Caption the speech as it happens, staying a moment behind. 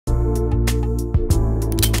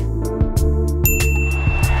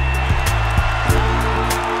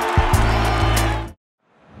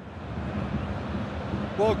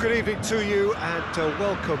good evening to you and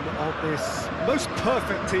welcome on this most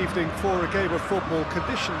perfect evening for a game of football.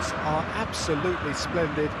 Conditions are absolutely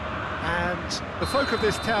splendid and the folk of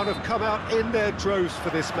this town have come out in their droves for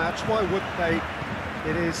this match. Why wouldn't they?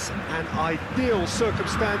 It is an ideal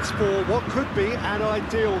circumstance for what could be an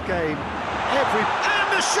ideal game. And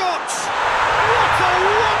the shots! What a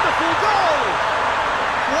wonderful goal!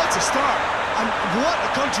 What a start, and what a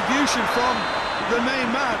contribution from the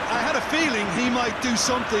main man. I had a feeling he might do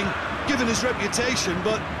something, given his reputation,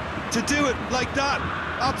 but to do it like that,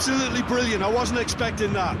 absolutely brilliant. I wasn't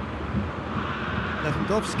expecting that.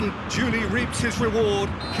 Lewandowski duly reaps his reward,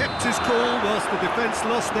 kept his cool whilst the defence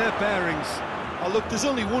lost their bearings. Oh, look, there's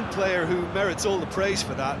only one player who merits all the praise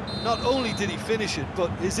for that. Not only did he finish it, but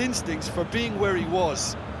his instincts for being where he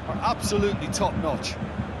was are absolutely top-notch.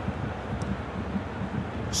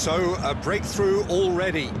 So, a breakthrough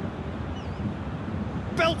already.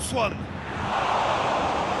 Belts one!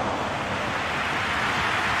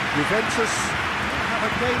 Juventus have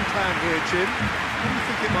a game plan here, Jim. What do you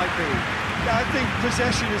think it might be? Yeah, I think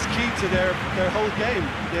possession is key to their whole game.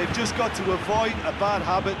 They've just got to avoid a bad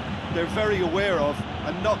habit they're very aware of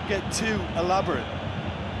and not get too elaborate.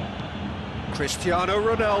 Cristiano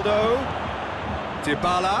Ronaldo.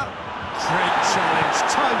 Dybala. Great challenge,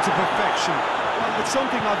 time to perfection. Well, it's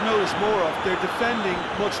something I've noticed more of. They're defending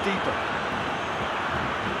much deeper.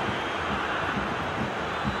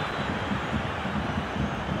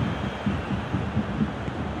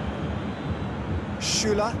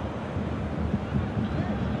 Schüller.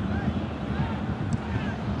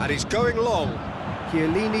 And he's going long.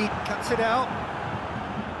 Chiellini cuts it out.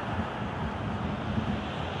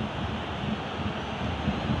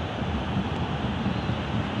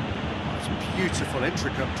 It's beautiful,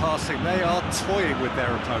 intricate passing. They are toying with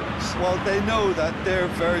their opponents. Well, they know that their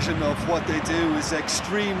version of what they do is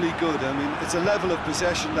extremely good. I mean, it's a level of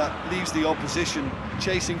possession that leaves the opposition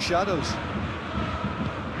chasing shadows.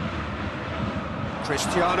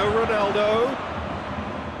 Cristiano Ronaldo.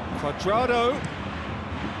 Cuadrado.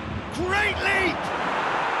 Great leap!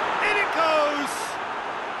 In it goes!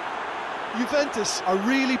 Juventus are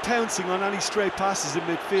really pouncing on any stray passes in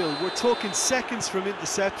midfield. We're talking seconds from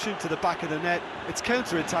interception to the back of the net. It's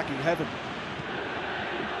counter-attacking heaven.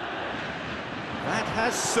 That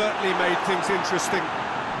has certainly made things interesting.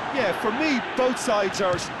 Yeah, for me, both sides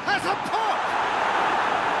are... Has a pop!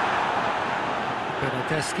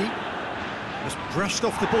 Bernardeschi has brushed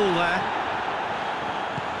off the ball there.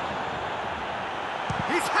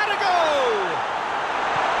 He's had a go!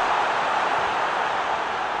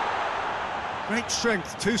 Great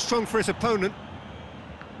strength, too strong for his opponent.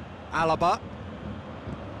 Alaba.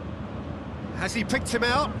 Has he picked him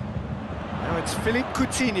out? Now it's Philippe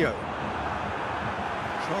Coutinho.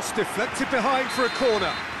 Cross deflected behind for a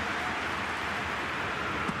corner.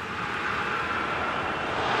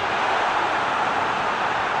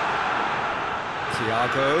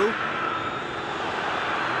 Thiago.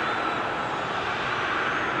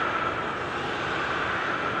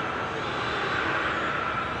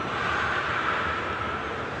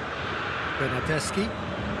 Bernardeschi.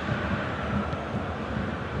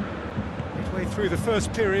 Midway through the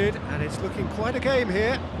first period, and it's looking quite a game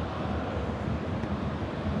here.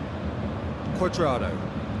 Cuadrado.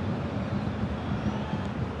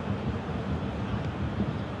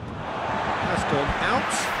 Has gone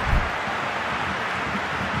out.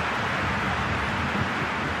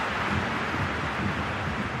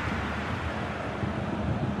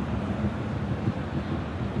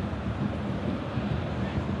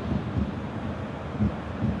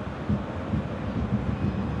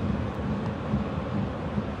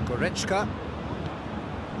 Goretzka.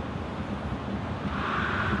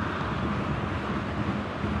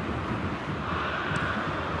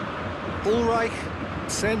 Ulreich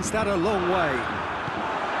sends that a long way.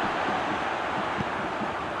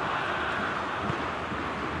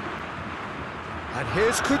 And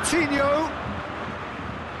here's Coutinho.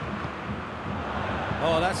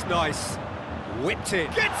 Oh, that's nice. Whipped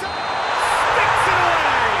it. Gets it! Sticks it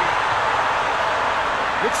away!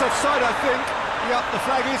 Looks offside, I think. Yep, the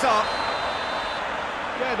flag is up.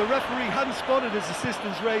 Yeah, the referee hadn't spotted his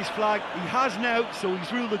assistant's raised flag. He has now, so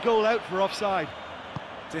he's ruled the goal out for offside.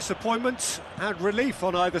 Disappointment and relief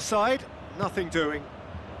on either side. Nothing doing.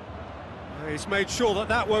 He's made sure that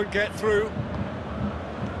that won't get through.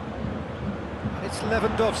 And it's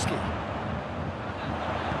Lewandowski.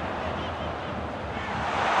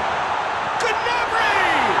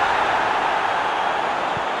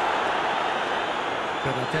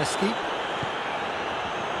 Bernardeschi.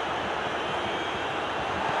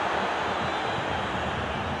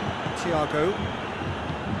 Thiago.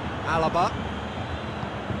 Alaba.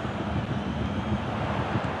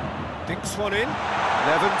 Dinks one in.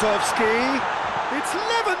 Lewandowski. It's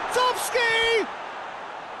Lewandowski!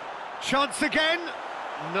 Chance again.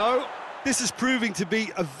 No. This is proving to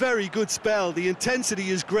be a very good spell. The intensity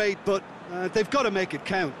is great, but they've got to make it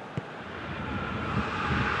count.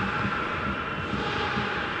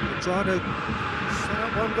 Quadrado set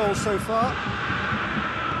up one goal so far.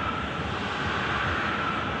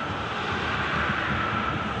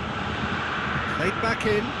 Played back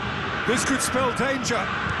in. This could spell danger.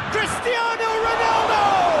 Cristiano Ronaldo!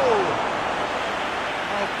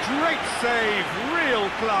 Oh, great save, real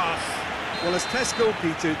class. Well, as Tesco,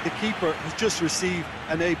 Peter, the keeper has just received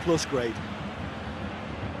an A+ grade.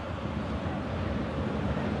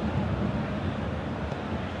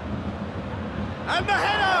 And the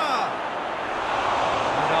header!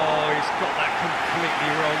 No, he's got that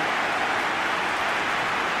completely wrong.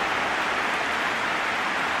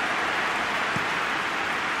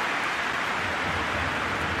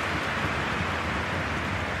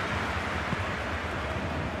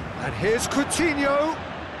 And here's Coutinho.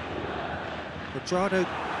 Quadrado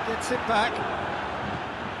gets it back.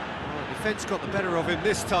 Oh, defence got the better of him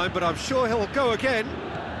this time, but I'm sure he'll go again.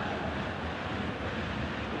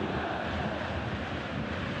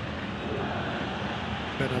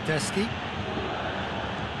 Bernardeschi.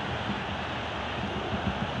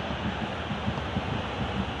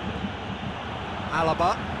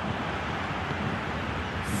 Alaba.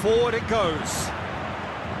 Forward it goes.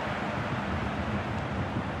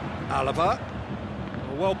 Alaba.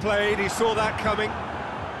 Well played, he saw that coming.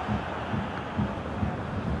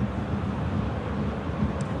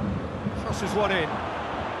 Crosses one in.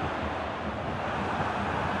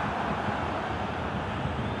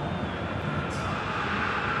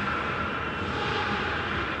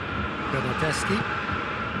 Bernardeschi.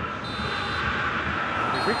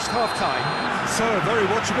 We've reached half-time. So, a very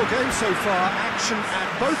watchable game so far. Action at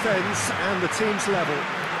both ends and the team's level.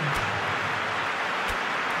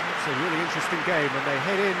 It's a really interesting game, and they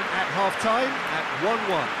head in at half-time at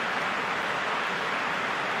 1-1.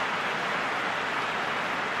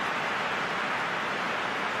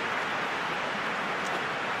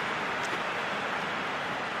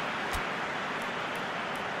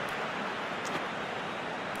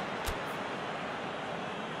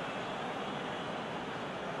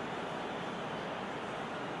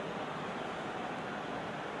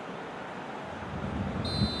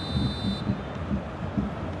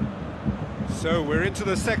 So we're into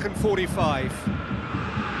the second 45.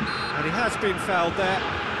 And he has been fouled there.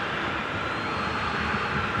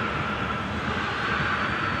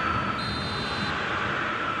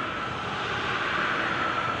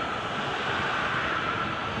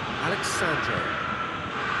 Alexandro.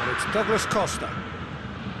 And it's Douglas Costa.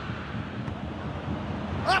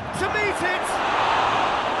 Up to meet it!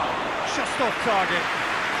 Just off target.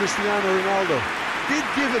 Cristiano Ronaldo did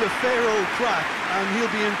give it a fair old crack, and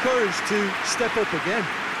he'll be encouraged to step up again.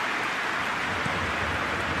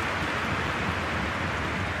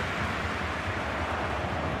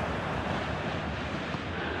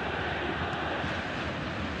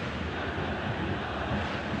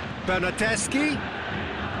 Bernardeschi.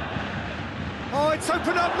 Oh, it's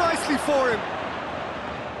opened up nicely for him.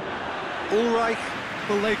 All right,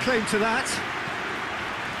 will lay claim to that.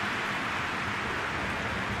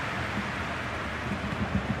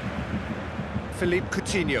 Philippe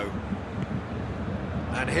Coutinho.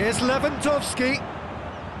 And here's Lewandowski.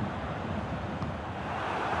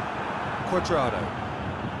 Quadrado.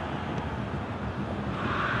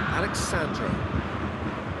 Alexandro.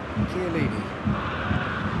 Chiellini.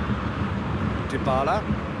 Dybala.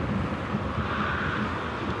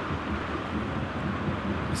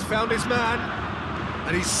 He's found his man.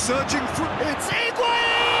 And he's searching for... It's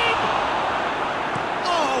Higuain!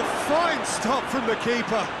 Oh, fine stop from the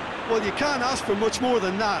keeper. Well, you can't ask for much more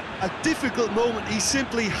than that. A difficult moment he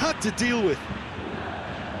simply had to deal with.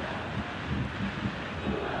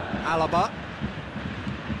 Alaba.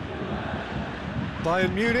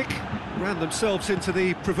 Bayern Munich ran themselves into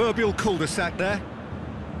the proverbial cul-de-sac there.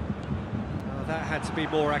 Oh, that had to be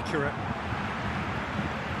more accurate.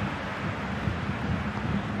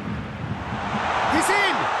 He's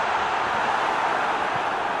in!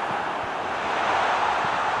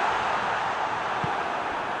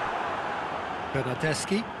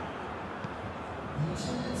 Bernardeschi.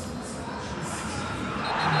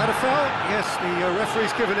 Had a foul? Yes, the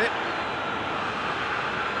referee's given it.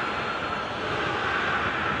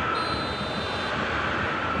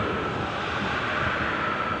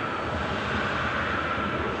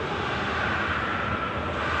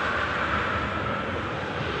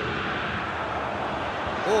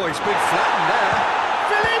 Oh, he's been flattened there.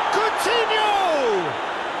 Philippe Coutinho!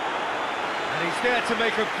 there to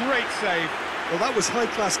make a great save. Well, that was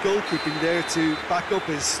high-class goalkeeping there to back up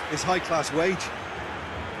his high-class wage.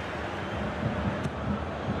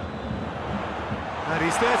 And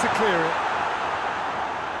he's there to clear it.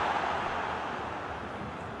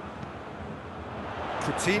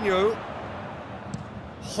 Coutinho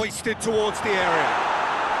hoisted towards the area.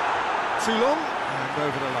 Too long and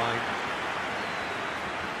over the line.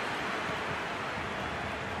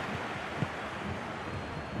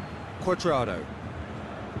 Quadrado.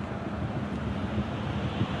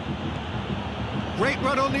 Great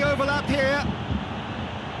run on the overlap here.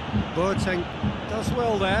 Boateng does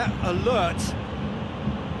well there, alert.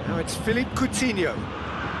 Now it's Philippe Coutinho.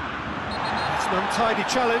 It's an untidy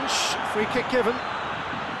challenge, free kick given.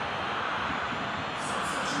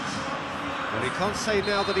 Well, he can't say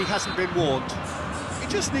now that he hasn't been warned. He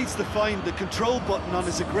just needs to find the control button on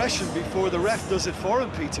his aggression before the ref does it for him,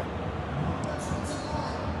 Peter.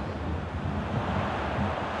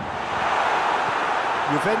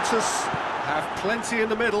 Juventus have plenty in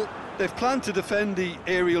the middle. They've planned to defend the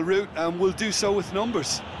aerial route and will do so with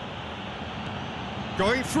numbers.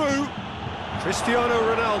 Going through, Cristiano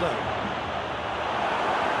Ronaldo.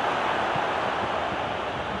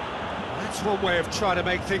 That's one way of trying to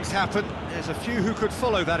make things happen. There's a few who could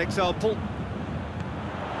follow that example.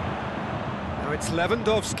 Now it's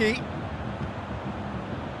Lewandowski.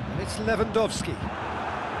 And it's Lewandowski.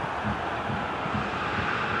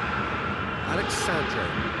 Alexandro.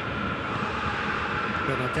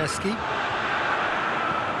 Bernardeschi.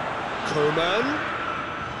 Koeman.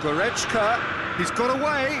 Goretzka. He's got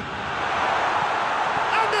away.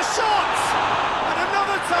 And the shot! And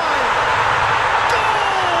another time!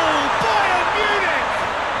 Goal! Bayern Munich!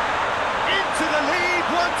 Into the lead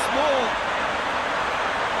once more.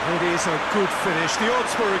 It is a good finish. The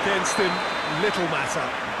odds were against him. Little matter.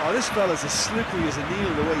 Oh, this fella's as slippery as a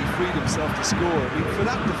needle the way he freed himself to score. I mean, for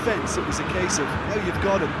that defence, it was a case of, now you've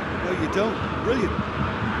got him, now you don't. Brilliant.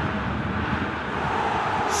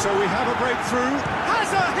 So we have a breakthrough. Has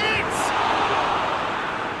a hit!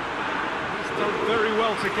 He's done very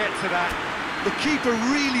well to get to that. The keeper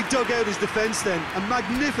really dug out his defence then. A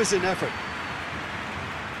magnificent effort.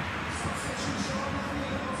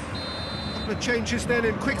 The changes then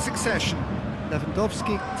in quick succession.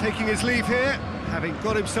 Lewandowski taking his leave here, having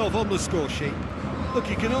got himself on the score sheet. Look,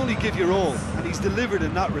 you can only give your all, and he's delivered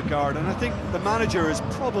in that regard, and I think the manager has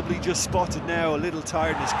probably just spotted now a little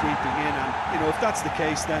tiredness creeping in, and, you know, if that's the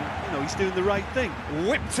case, then, you know, he's doing the right thing.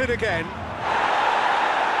 Whipped it again.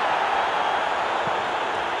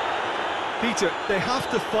 Peter, they have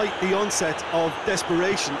to fight the onset of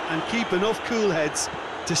desperation and keep enough cool heads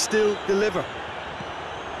to still deliver.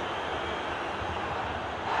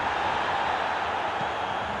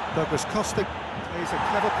 Douglas Costa plays a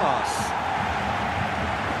clever pass.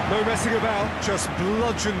 No messing about, just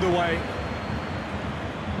bludgeoned away.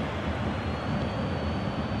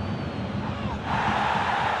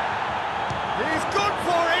 He's gone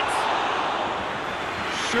for it!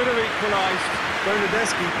 Should have equalised.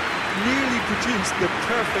 Bernardeschi nearly produced the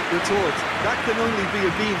perfect retort. That can only be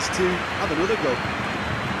a means to have another go.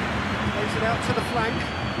 Plays it out to the flank.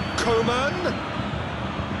 Koeman.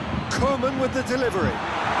 Koeman with the delivery.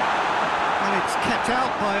 And it's kept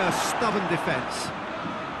out by a stubborn defence.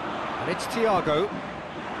 And it's Thiago.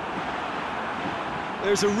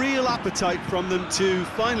 There's a real appetite from them to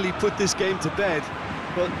finally put this game to bed,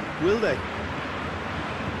 but will they?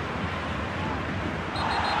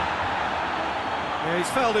 Yeah, he's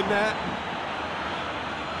fouled him there.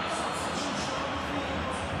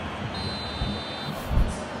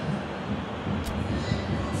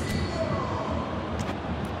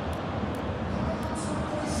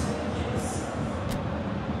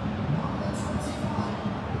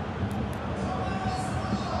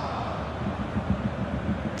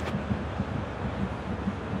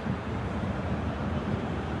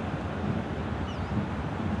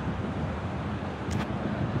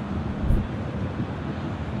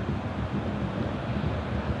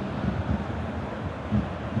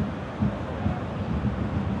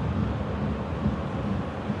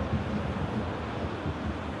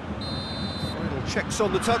 Checks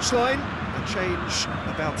on the touchline, a change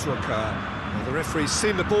about to occur. Now the referee's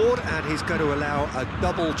seen the board and he's going to allow a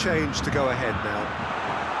double change to go ahead now.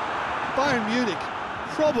 Bayern Munich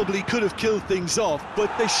probably could have killed things off,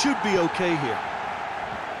 but they should be okay here.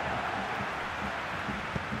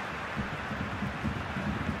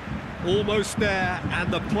 Almost there,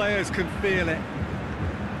 and the players can feel it.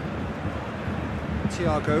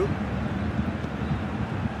 Thiago.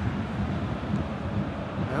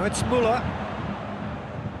 Now it's Müller.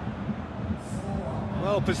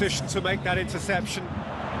 Well positioned to make that interception.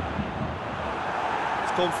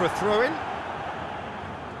 It's gone for a throw-in.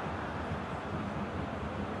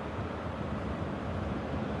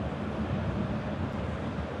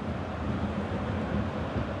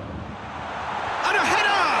 And a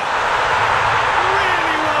header!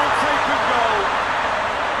 Really well taken goal.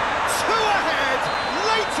 2 ahead,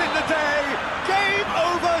 late in the day. Game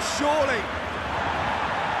over, surely.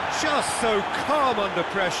 Just so calm under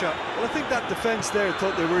pressure. Well, I think that defence there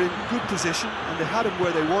thought they were in good position and they had him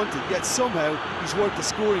where they wanted, yet somehow he's worked the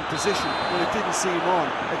scoring position when it didn't see him on.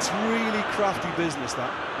 It's really crafty business,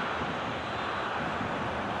 that.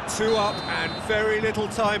 2 up and very little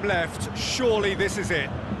time left. Surely this is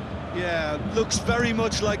it. Yeah, looks very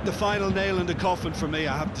much like the final nail in the coffin for me,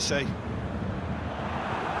 I have to say.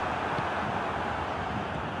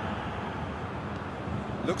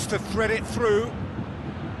 Looks to thread it through.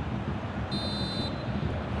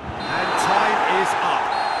 And time is up.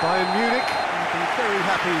 Bayern Munich will be very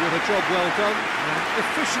happy with a job well done. An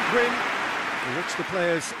efficient win, in which the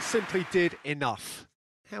players simply did enough.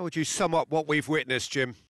 How would you sum up what we've witnessed,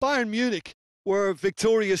 Jim? Bayern Munich were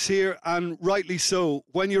victorious here, and rightly so.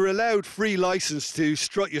 When you're allowed free licence to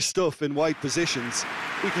strut your stuff in wide positions,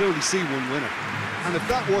 we could only see one winner. And if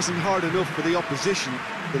that wasn't hard enough for the opposition,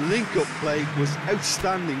 the link-up play was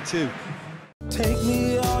outstanding too. Take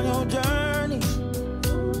me on your journey.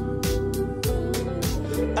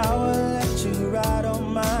 Our